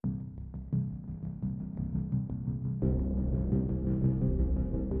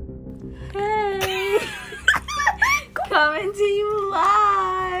coming to you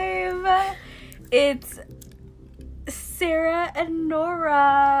live. It's Sarah and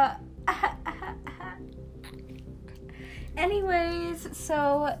Nora. Anyways,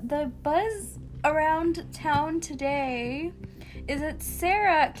 so the buzz around town today is that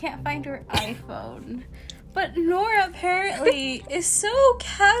Sarah can't find her iPhone. But Nora apparently is so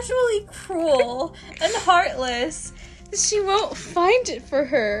casually cruel and heartless that she won't find it for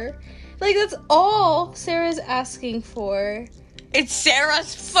her. Like, that's all Sarah's asking for. It's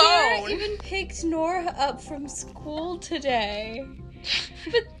Sarah's phone! Sarah even picked Nora up from school today.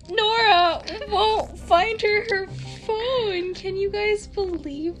 But Nora won't find her phone. Can you guys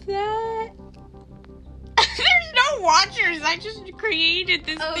believe that? There's no watchers. I just created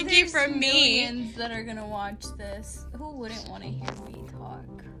this thingy from me. Millions that are gonna watch this. Who wouldn't want to hear me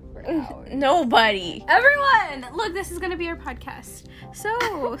talk for hours? Nobody. Everyone, look, this is gonna be our podcast. So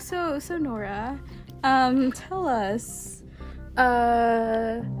Nora, tell us,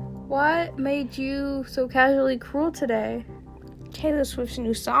 what made you so casually cruel today? Taylor Swift's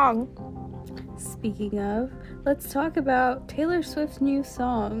new song. Speaking of, let's talk about Taylor Swift's new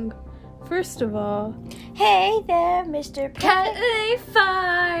song. First of all, Hey there, Mr. Perfectly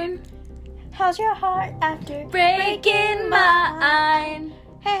Fine. How's your heart after Breaking mine.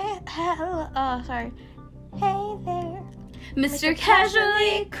 Hey, hello. Oh, sorry. Hey there, Mr.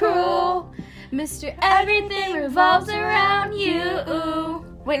 Casually Cruel. Mr. Everything revolves around you.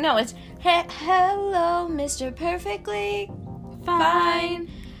 Wait, no, it's hello, Mr. Perfectly Fine.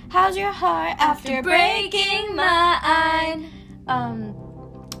 How's your heart After breaking mine.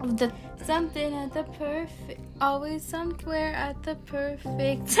 The Something at the perfect, always somewhere at the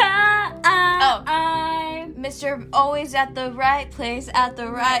perfect time. Mr. Always at the right place at the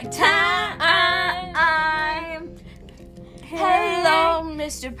right time. Hello,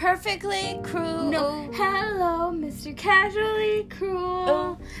 Mr. Perfectly Cruel. No, hello, Mr. Casually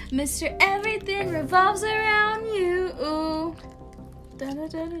Cruel. Mr. Everything revolves around you.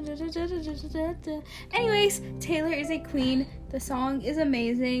 Anyways, Taylor is a queen. The song is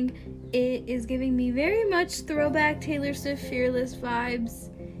amazing. It is giving me very much throwback Taylor Swift Fearless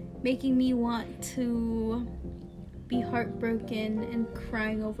vibes, making me want to be heartbroken and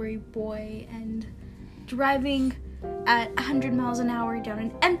crying over a boy and driving at 100 miles an hour down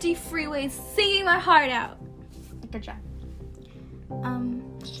an empty freeway, singing my heart out. Good job.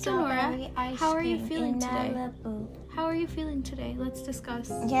 So Nora, how are you feeling today? How are you feeling today? Let's discuss.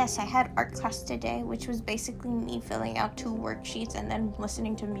 Yes, I had art class today, which was basically me filling out 2 worksheets and then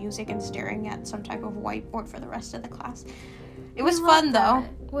listening to music and staring at some type of whiteboard for the rest of the class. It was fun though.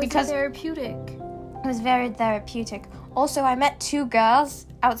 Because therapeutic. It was very therapeutic. Also, I met 2 girls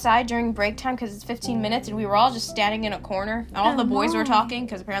outside during break time because it's 15 minutes and we were all just standing in a corner. And all the boys were talking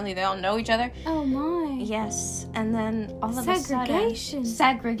because apparently they all know each other. Oh my. Yes, and then all of a sudden...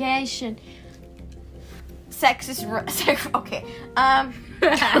 Segregation. Sexist... Okay.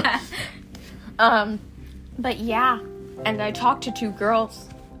 But yeah. And I talked to 2 girls.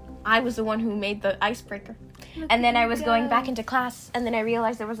 I was the one who made the icebreaker. And then I was going back into class and then I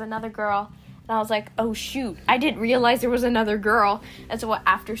realized there was another girl. And I was like, oh shoot, I didn't realize there was another girl. And so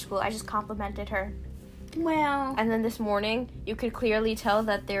after school, I just complimented her. Wow. And then this morning, you could clearly tell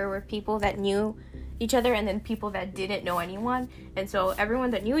that there were people that knew each other and then people that didn't know anyone. And so everyone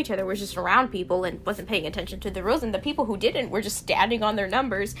that knew each other was just around people and wasn't paying attention to the rules. And the people who didn't were just standing on their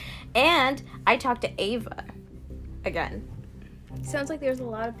numbers. And I talked to Ava again. Sounds like there's a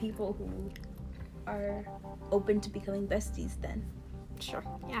lot of people who are open to becoming besties then. Sure.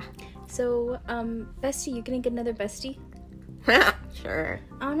 Yeah. So, bestie, you gonna get another bestie? Sure.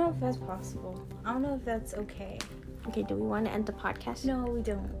 I don't know if that's possible. I don't know if that's okay. Okay, do we want to end the podcast? No, we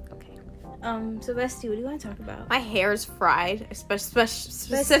don't. Okay. So bestie, what do you want to talk about? My hair's fried,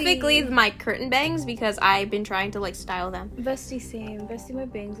 specifically my curtain bangs because I've been trying to like style them. Bestie, same. Bestie, my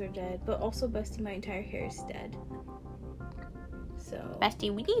bangs are dead, but also bestie, my entire hair is dead. So. Bestie,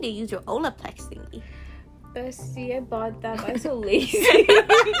 we need to use your Olaplex thingy. Bestie, I bought that, but I'm so lazy.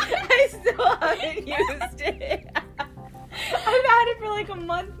 I still haven't used it. I've had it for like a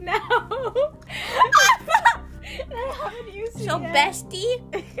month now. And I haven't used it So, yet. bestie?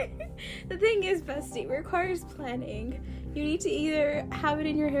 The thing is, bestie, it requires planning. You need to either have it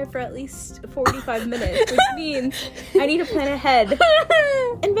in your hair for at least 45 minutes, which means I need to plan ahead.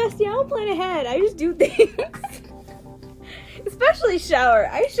 And bestie, I don't plan ahead. I just do things. Especially shower.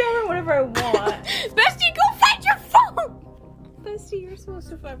 I shower whenever I want. Bestie, go find your phone! Bestie, you're supposed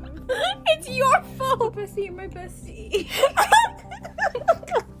to find my phone. It's your phone! Bestie, you're my bestie.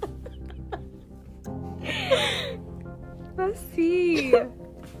 Bestie.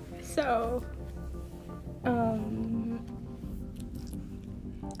 So,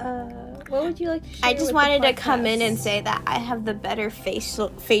 would you like to share? I just with wanted the to come in podcast? and say that I have the better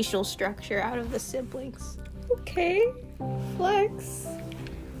facial structure out of the siblings. Okay, flex.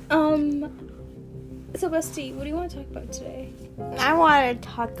 So bestie, what do you want to talk about today? I want to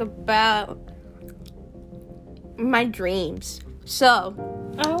talk about my dreams. So,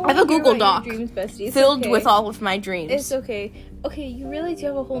 I have a Google Doc filled with all of my dreams. It's okay. Okay, you realize you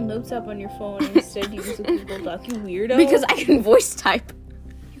have a whole notes app on your phone and instead you use a Google Doc, you weirdo. Because I can voice type.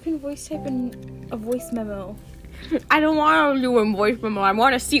 You can voice type in a voice memo. I don't want to do a voice memo. I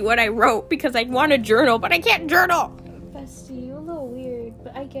want to see what I wrote because I want to journal, but I can't journal. Bestie, you're a little weird,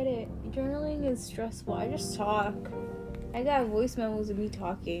 but I get it. Journaling is stressful. I just talk. I got voice memos of me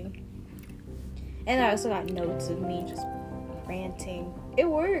talking. And I also got notes of me just ranting. It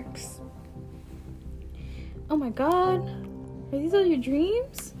works. Oh my god. Are these all your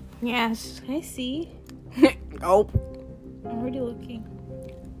dreams? Yes. Can I see? Oh. I'm already looking.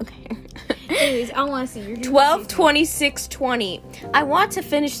 Okay. Anyways, I want to see your dreams. 12/26/20. I want to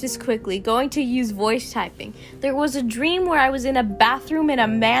finish this quickly. Going to use voice typing. There was a dream where I was in a bathroom in a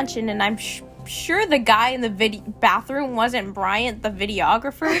mansion, and I'm sure the guy in the bathroom wasn't Bryant, the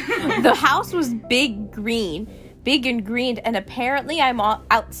videographer. The house was big and green, and apparently I'm all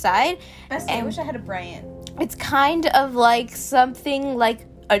outside. I wish I had a Bryant. It's kind of like something like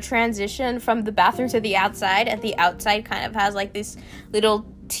a transition from the bathroom to the outside, and the outside kind of has like this little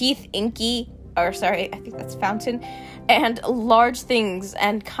teeth I think that's fountain, and large things,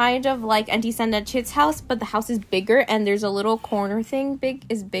 and kind of like Auntie Sandachit's house, but the house is bigger, and there's a little corner thing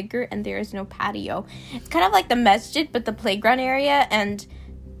bigger, and there is no patio. It's kind of like the masjid, but the playground area, and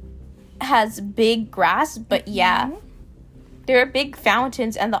has big grass, but yeah. There are big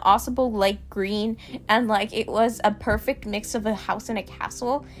fountains, and the Osable like green, and like it was a perfect mix of a house and a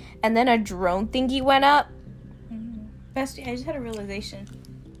castle, and then a drone thingy went up. Bestie, I just had a realization.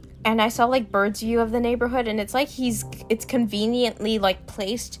 And I saw like bird's view of the neighborhood, and it's like it's conveniently like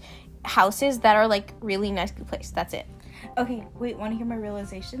placed houses that are like really nicely placed. That's it. Okay, wait, want to hear my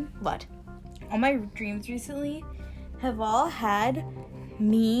realization? What? All my dreams recently have all had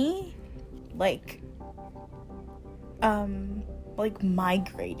me like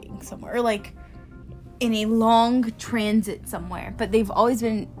migrating somewhere, or like in a long transit somewhere, but they've always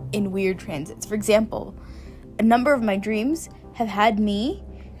been in weird transits. For example, a number of my dreams have had me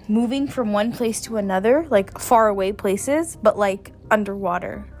moving from one place to another, like far away places, but like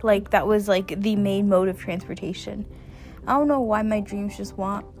underwater. Like that was like the main mode of transportation. I don't know why my dreams just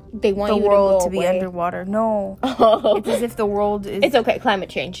want the world to be underwater. No. It's as if the world is... It's okay, climate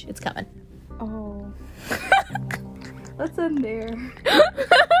change. It's coming. Oh. Let's end there.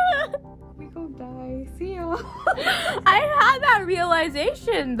 We go die. See y'all. I had that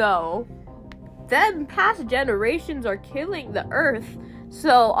realization though. Them past generations are killing the earth. So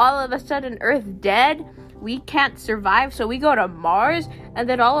all of a sudden Earth dead, we can't survive, so we go to Mars, and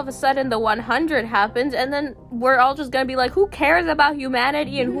then all of a sudden the 100 happens, and then we're all just gonna be like, who cares about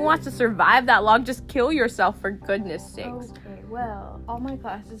humanity and who wants to survive that long? Just kill yourself, for goodness sakes. Okay, well, all my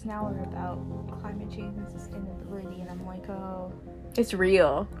classes now are about climate change and sustainability, and I'm like, oh, It's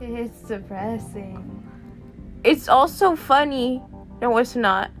real. it's depressing. It's also funny. No, it's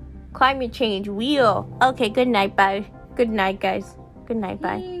not. Climate change, real. Okay, good night, bye. Good night, guys. Good night,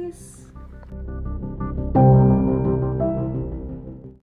 bye.